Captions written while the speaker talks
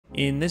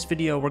in this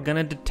video, we're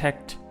gonna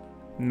detect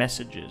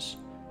messages.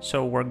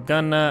 So we're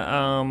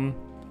gonna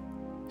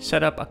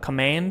set up a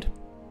command.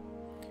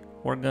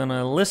 We're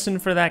gonna listen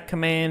for that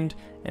command,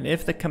 and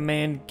if the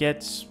command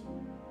gets,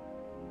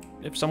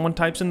 if someone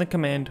types in the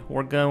command,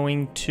 we're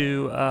going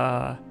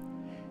to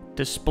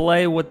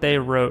display what they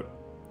wrote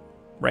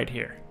right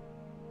here.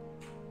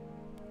 I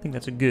think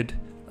that's a good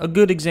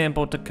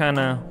example to kind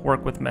of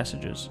work with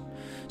messages.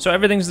 So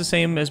everything's the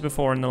same as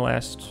before in the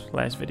last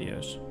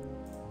videos.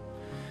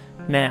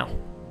 Now,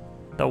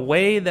 the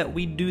way that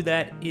we do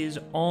that is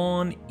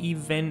on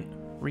event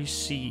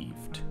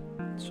received.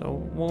 So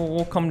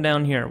we'll come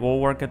down here. We'll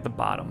work at the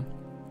bottom.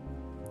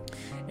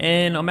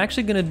 And I'm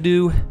actually gonna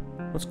do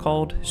what's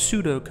called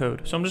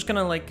pseudocode. So I'm just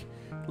gonna like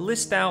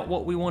list out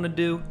what we want to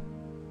do,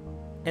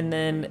 and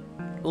then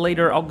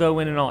later I'll go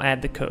in and I'll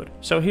add the code.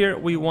 So here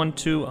we want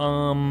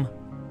to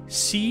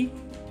see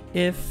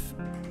if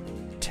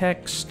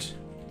text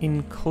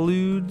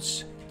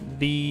includes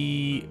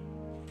the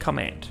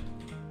command.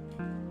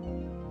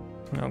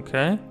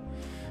 Okay.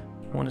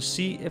 I want to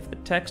see if the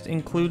text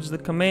includes the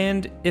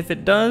command. If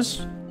it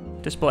does,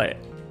 display it.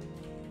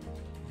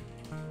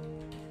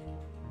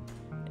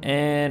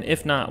 And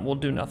if not, we'll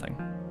do nothing.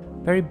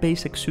 Very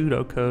basic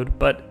pseudocode,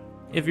 but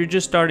if you're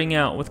just starting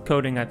out with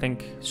coding, I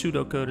think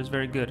pseudocode is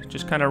very good.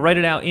 Just kind of write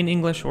it out in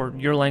English or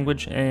your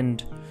language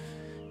and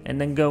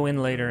then go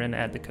in later and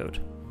add the code.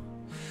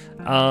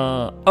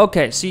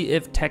 Okay, see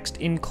if text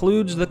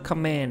includes the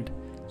command.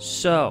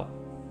 So,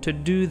 to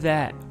do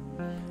that,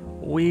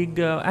 we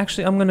go,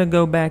 actually I'm gonna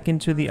go back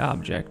into the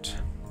object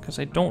because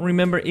I don't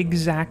remember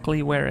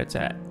exactly where it's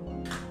at.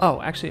 Oh,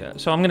 actually,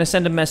 so I'm gonna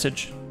send a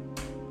message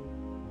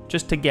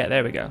just to get,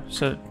 there we go,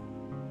 so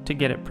to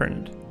get it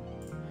printed.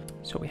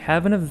 So we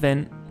have an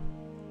event,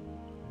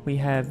 we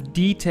have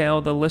detail,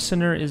 the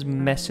listener is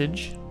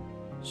message.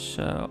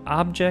 So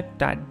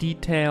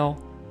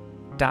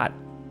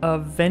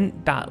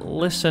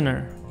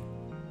object.detail.event.listener.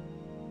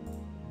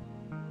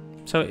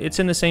 So it's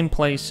in the same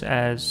place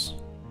as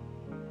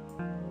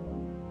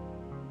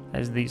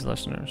these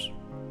listeners.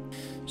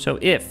 So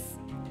if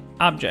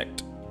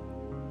object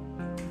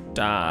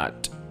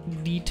dot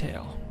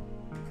detail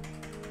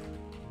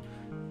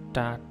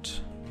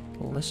dot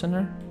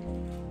listener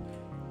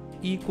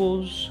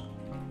equals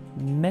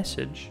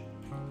message.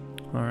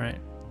 All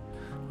right.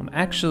 I'm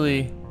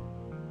actually,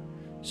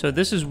 so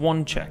this is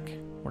one check.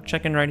 We're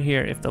checking right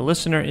here if the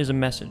listener is a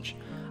message.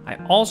 I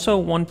also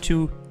want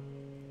to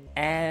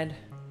add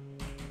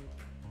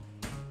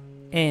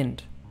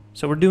end.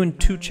 So we're doing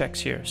two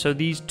checks here. So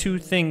these two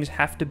things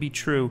have to be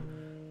true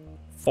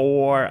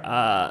for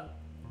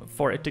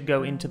it to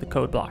go into the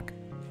code block.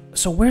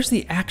 So where's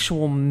the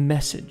actual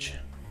message?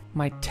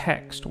 My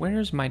text.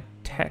 Where's my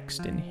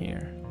text in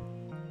here?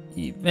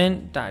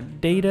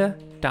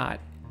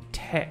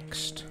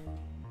 Event.data.text.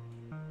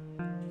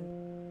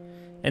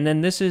 And then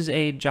this is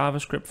a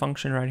JavaScript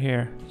function right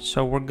here.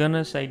 So we're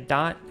gonna say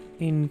dot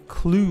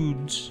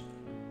includes,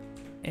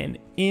 and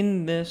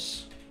in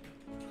this,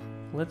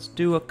 let's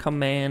do a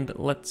command.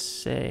 Let's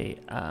say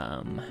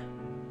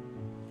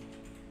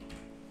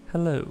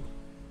hello.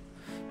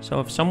 So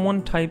if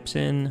someone types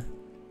in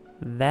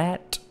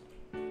that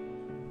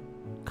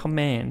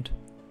command,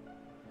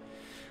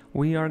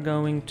 we are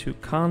going to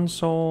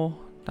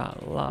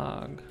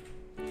console.log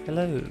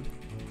hello.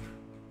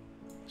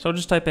 So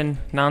just type in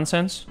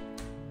nonsense,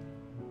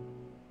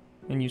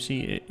 and you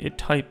see it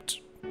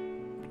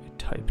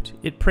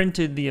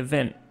printed the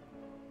event.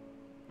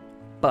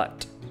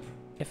 But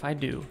if I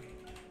do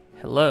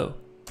hello,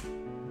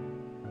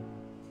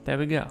 there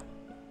we go.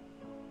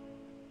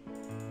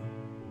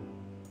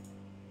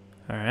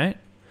 All right.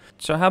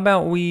 So how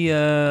about we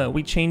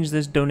change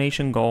this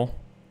donation goal,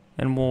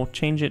 and we'll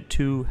change it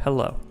to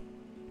hello.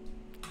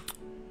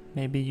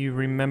 Maybe you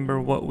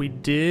remember what we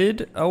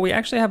did. Oh, we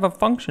actually have a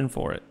function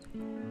for it.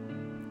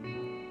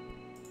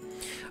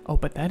 Oh,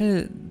 but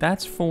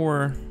that's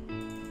for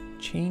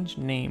change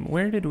name.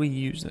 Where did we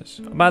use this?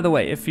 By the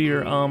way, if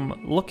you're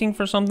looking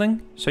for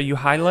something, so you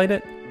highlight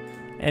it,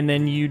 and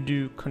then you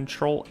do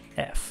Control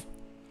F,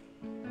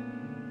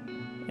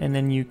 and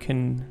then you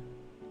can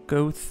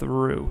go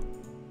through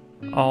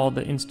all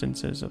the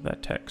instances of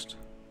that text.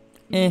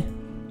 All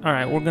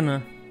right, we'll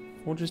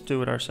just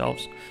do it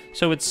ourselves.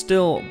 So it's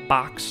still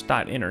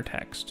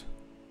box.innerText.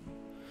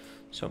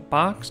 So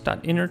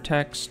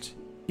box.innerText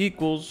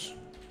equals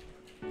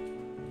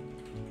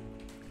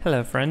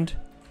hello, friend.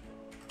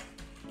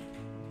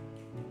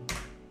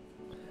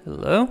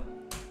 Hello.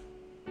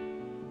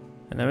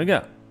 And there we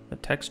go. The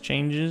text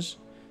changes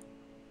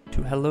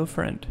to hello,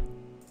 friend.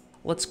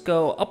 Let's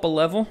go up a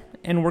level,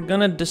 and we're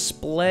gonna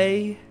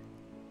display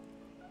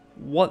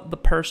what the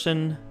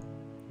person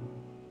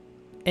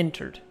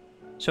entered.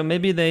 So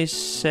maybe they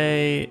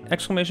say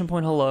exclamation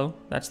point hello,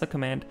 that's the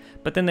command,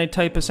 but then they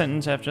type a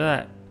sentence after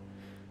that.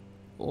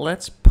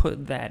 Let's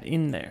put that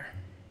in there.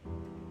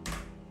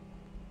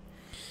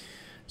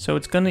 So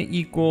it's gonna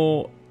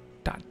equal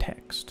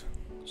 .text.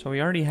 So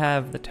we already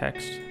have the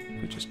text.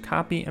 We just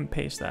copy and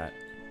paste that.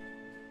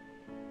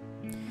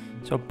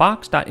 So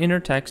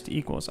box.innerText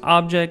equals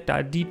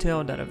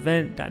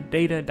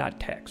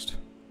object.detail.event.data.text.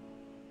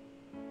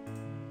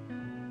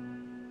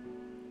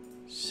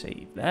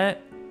 Save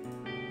that.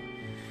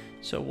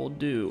 So we'll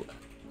do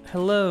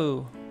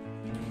hello.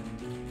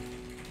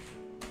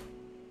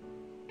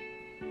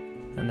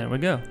 And there we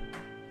go.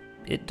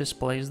 It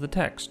displays the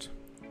text.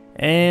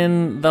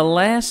 And the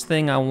last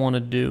thing I want to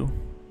do,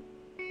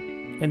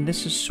 and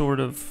this is sort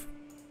of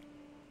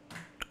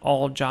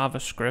all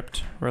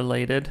JavaScript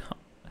related,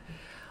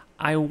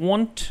 I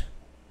want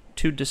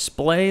to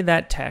display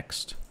that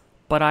text,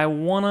 but I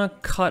want to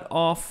cut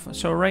off.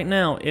 So right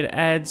now it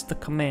adds the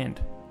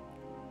command.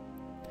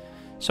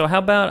 So how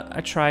about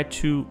I try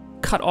to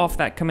cut off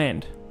that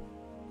command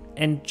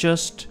and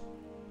just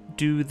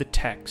do the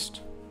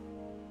text.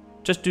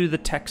 Just do the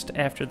text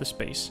after the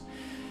space.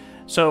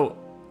 So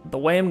the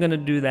way I'm going to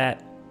do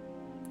that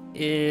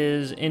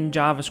is in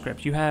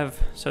JavaScript. You have,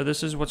 so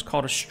this is what's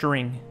called a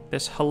string.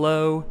 This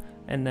hello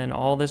and then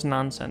all this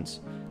nonsense.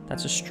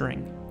 That's a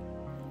string.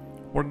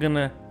 We're going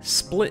to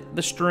split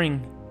the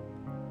string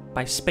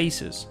by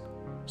spaces.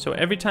 So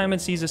every time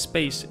it sees a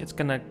space, it's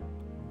going to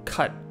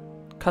cut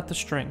the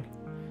string.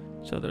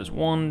 So there's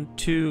 1,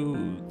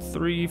 2,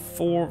 3,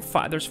 4,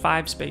 5. There's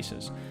 5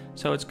 spaces.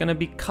 So it's going to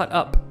be cut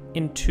up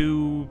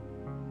into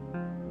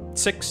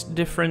 6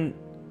 different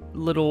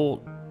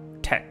little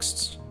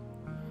texts.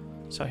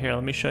 So here,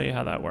 let me show you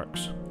how that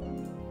works.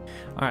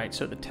 All right,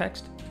 so the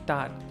text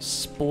dot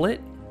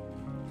split,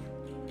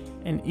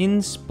 and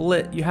in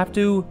split, you have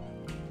to,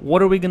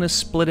 what are we gonna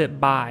split it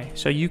by?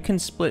 So you can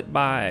split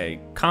by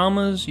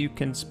commas, you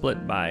can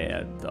split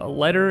by a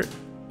letter,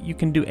 you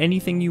can do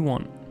anything you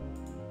want.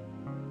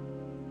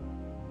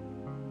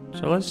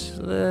 So let's,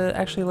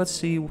 actually, let's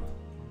see.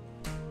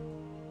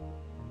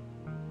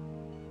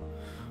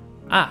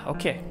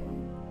 Okay.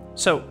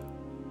 So,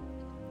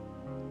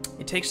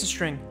 it takes the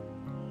string,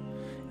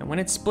 and when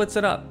it splits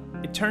it up,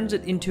 it turns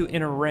it into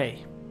an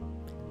array.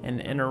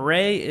 And an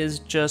array is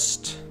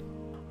just,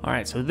 all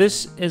right, so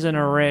this is an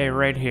array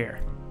right here.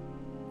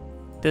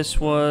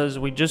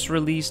 We just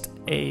released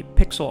a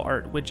pixel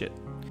art widget.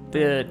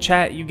 The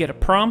chat, you get a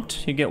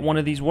prompt, you get one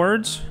of these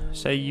words,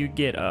 say you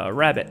get a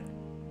rabbit.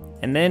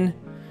 And then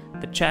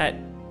the chat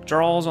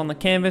draws on the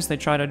canvas, they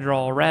try to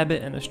draw a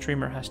rabbit, and the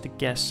streamer has to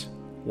guess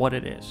what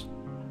it is.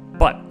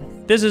 But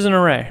this is an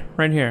array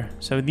right here.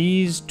 So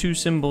these 2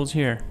 symbols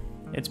here,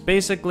 it's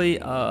basically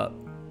a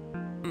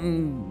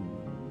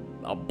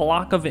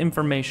block of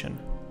information.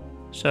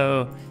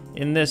 So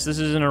in this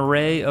is an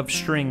array of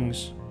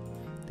strings.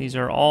 These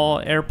are all,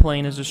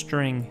 airplane is a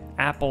string,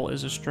 apple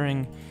is a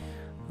string,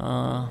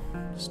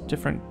 it's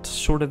different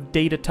sort of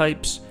data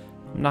types.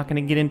 I'm not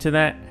going to get into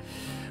that.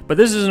 But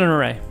this is an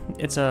array.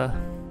 It's a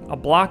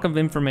block of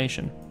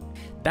information.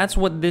 That's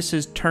what this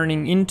is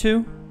turning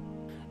into.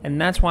 And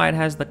that's why it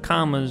has the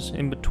commas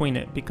in between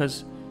it,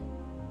 because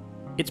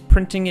it's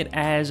printing it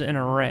as an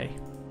array.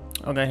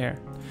 Okay, here.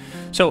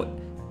 So,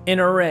 an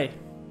array,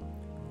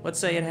 let's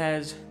say it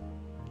has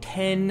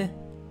 10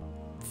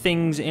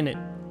 things in it,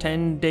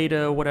 10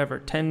 data, whatever,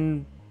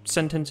 10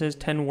 sentences,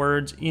 10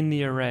 words in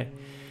the array.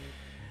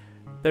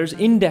 There's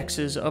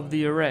indexes of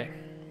the array.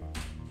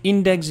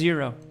 Index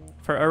 0.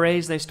 For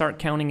arrays, they start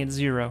counting at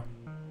 0,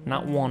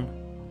 not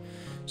 1.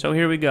 So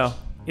here we go.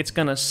 It's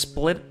gonna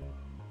split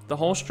the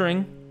whole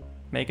string,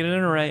 make it an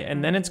array,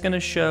 and then it's going to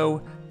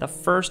show the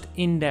first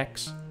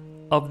index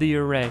of the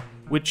array,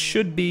 which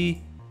should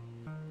be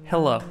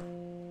hello.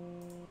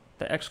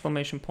 The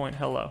exclamation point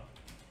hello.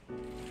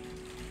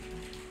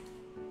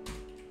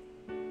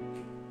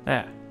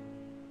 Yeah.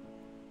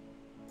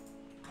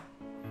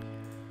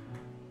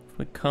 If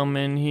we come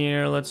in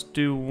here, let's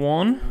do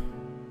 1.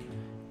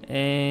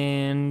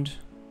 And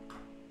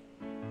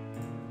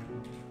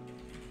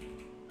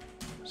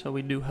so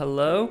we do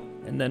hello,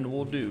 and then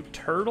we'll do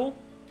turtle.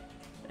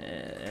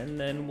 And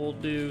then we'll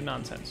do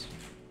nonsense.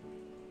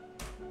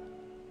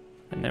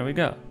 And there we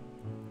go.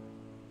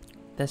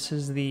 This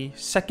is the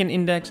second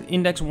index,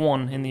 index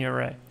 1 in the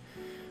array.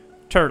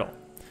 Turtle.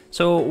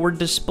 So we're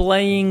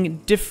displaying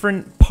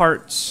different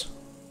parts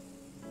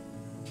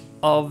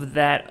of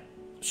that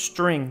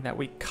string that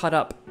we cut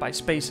up by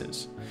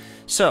spaces.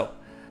 So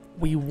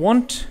we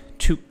want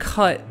to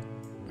cut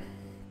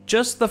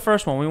just the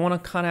first one. We want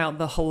to cut out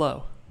the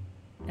hello.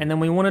 And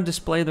then we want to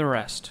display the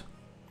rest.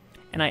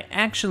 And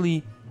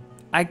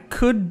I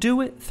could do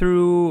it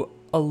through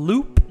a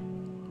loop,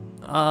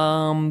 but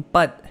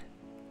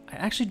I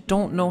actually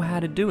don't know how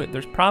to do it.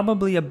 There's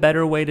probably a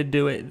better way to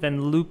do it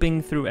than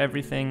looping through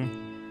everything.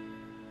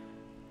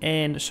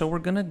 And so we're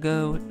gonna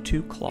go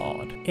to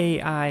Claude.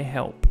 AI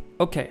help.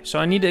 Okay, so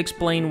I need to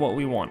explain what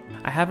we want.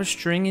 I have a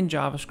string in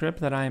JavaScript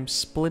that I am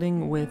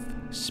splitting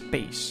with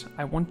space.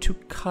 I want to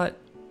cut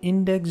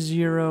index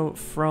 0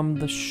 from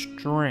the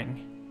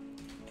string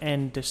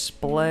and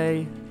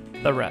display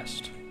the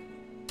rest.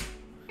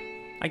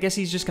 I guess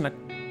he's just gonna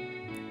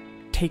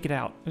take it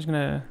out. He's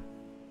gonna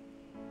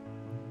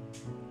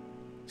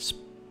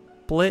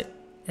split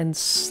and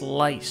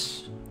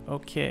slice.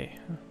 Okay.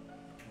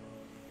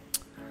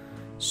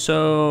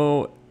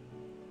 So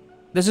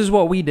this is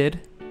what we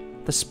did.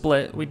 The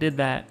split, we did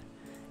that.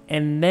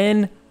 And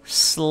then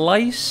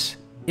slice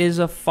is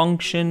a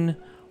function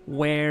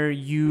where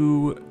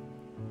you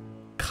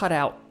cut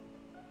out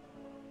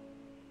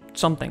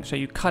something. So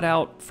you cut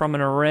out from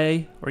an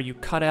array, or you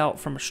cut out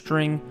from a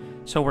string.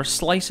 So we're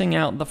slicing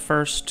out the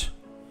first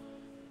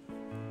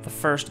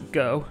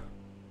go.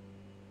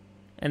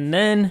 And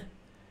then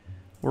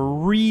we're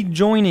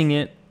rejoining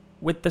it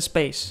with the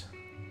space.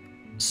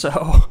 So,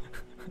 all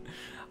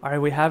right,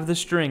 we have the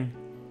string.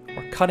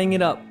 We're cutting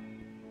it up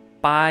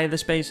by the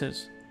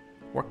spaces.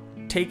 We're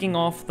taking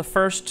off the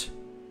first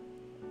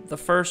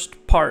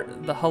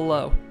part, the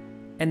hello,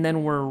 and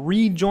then we're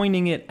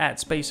rejoining it at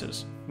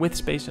spaces, with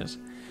spaces.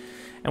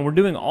 And we're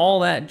doing all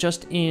that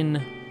just in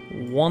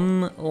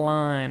one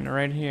line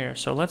right here.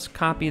 So let's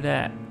copy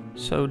that.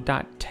 So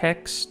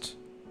 .text,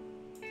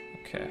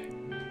 okay.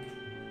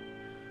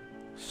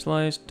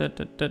 Slice,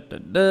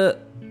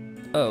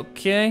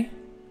 okay.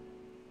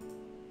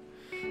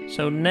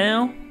 So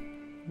now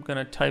I'm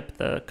gonna type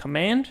the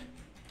command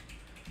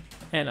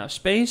and a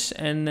space,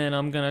 and then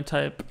I'm gonna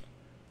type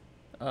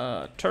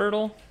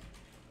turtle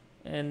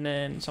and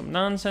then some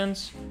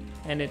nonsense,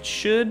 and it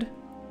should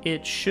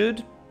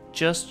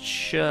just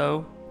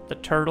show the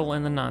turtle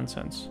and the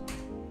nonsense.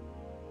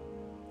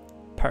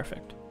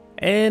 Perfect.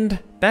 And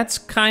that's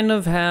kind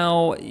of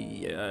how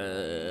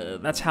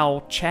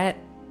chat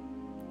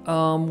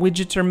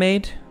widgets are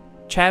made.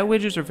 Chat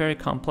widgets are very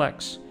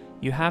complex.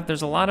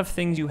 There's a lot of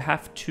things you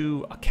have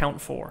to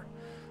account for,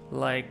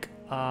 like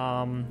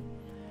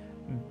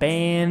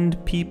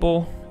banned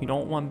people. You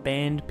don't want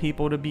banned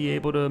people to be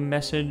able to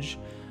message.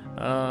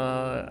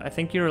 I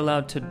think you're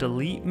allowed to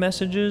delete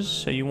messages,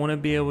 so you want to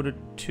be able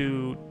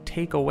to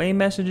take away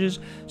messages.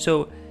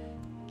 So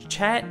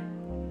chat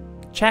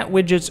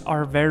widgets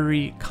are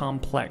very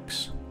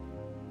complex.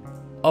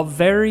 A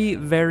very,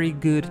 very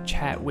good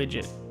chat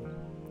widget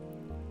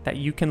that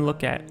you can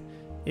look at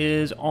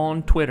is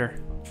on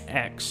Twitter,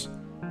 X.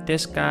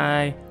 This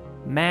guy,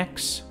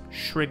 Max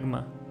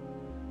Shrigma.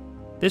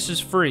 This is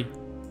free.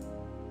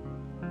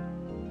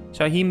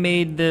 So he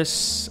made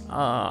this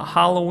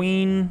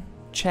Halloween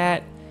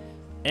chat,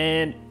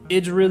 and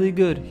it's really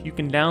good. You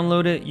can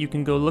download it. You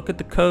can go look at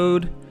the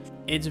code.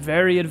 It's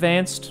very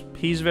advanced.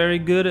 He's very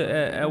good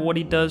at what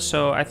he does.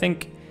 So I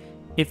think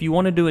if you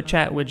want to do a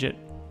chat widget,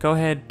 go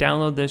ahead,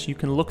 download this. You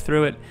can look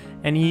through it,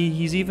 and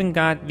he's even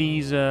got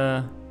these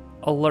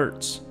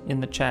alerts in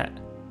the chat.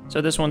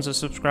 So this one's a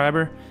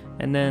subscriber,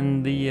 and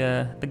then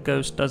the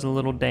ghost does a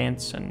little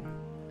dance, and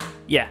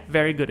yeah,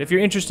 very good. If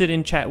you're interested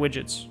in chat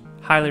widgets,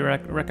 highly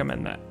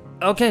recommend that.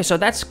 Okay, so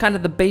that's kind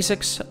of the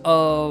basics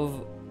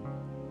of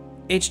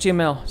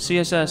HTML,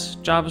 CSS,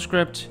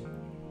 JavaScript,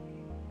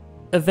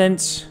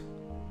 events,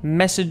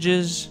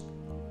 messages,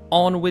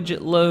 on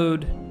widget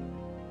load.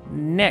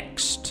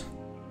 Next,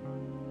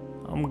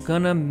 I'm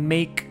gonna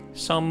make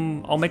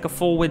I'll make a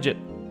full widget.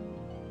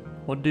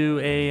 We'll do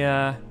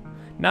a,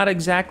 not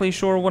exactly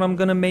sure what I'm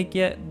gonna make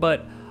yet,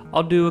 but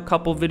I'll do a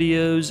couple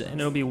videos,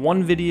 and it'll be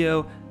one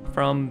video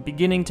from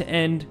beginning to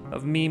end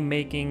of me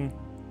making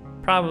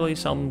probably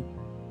some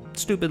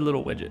stupid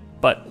little widget,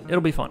 but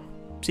it'll be fun.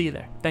 See you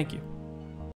there. Thank you.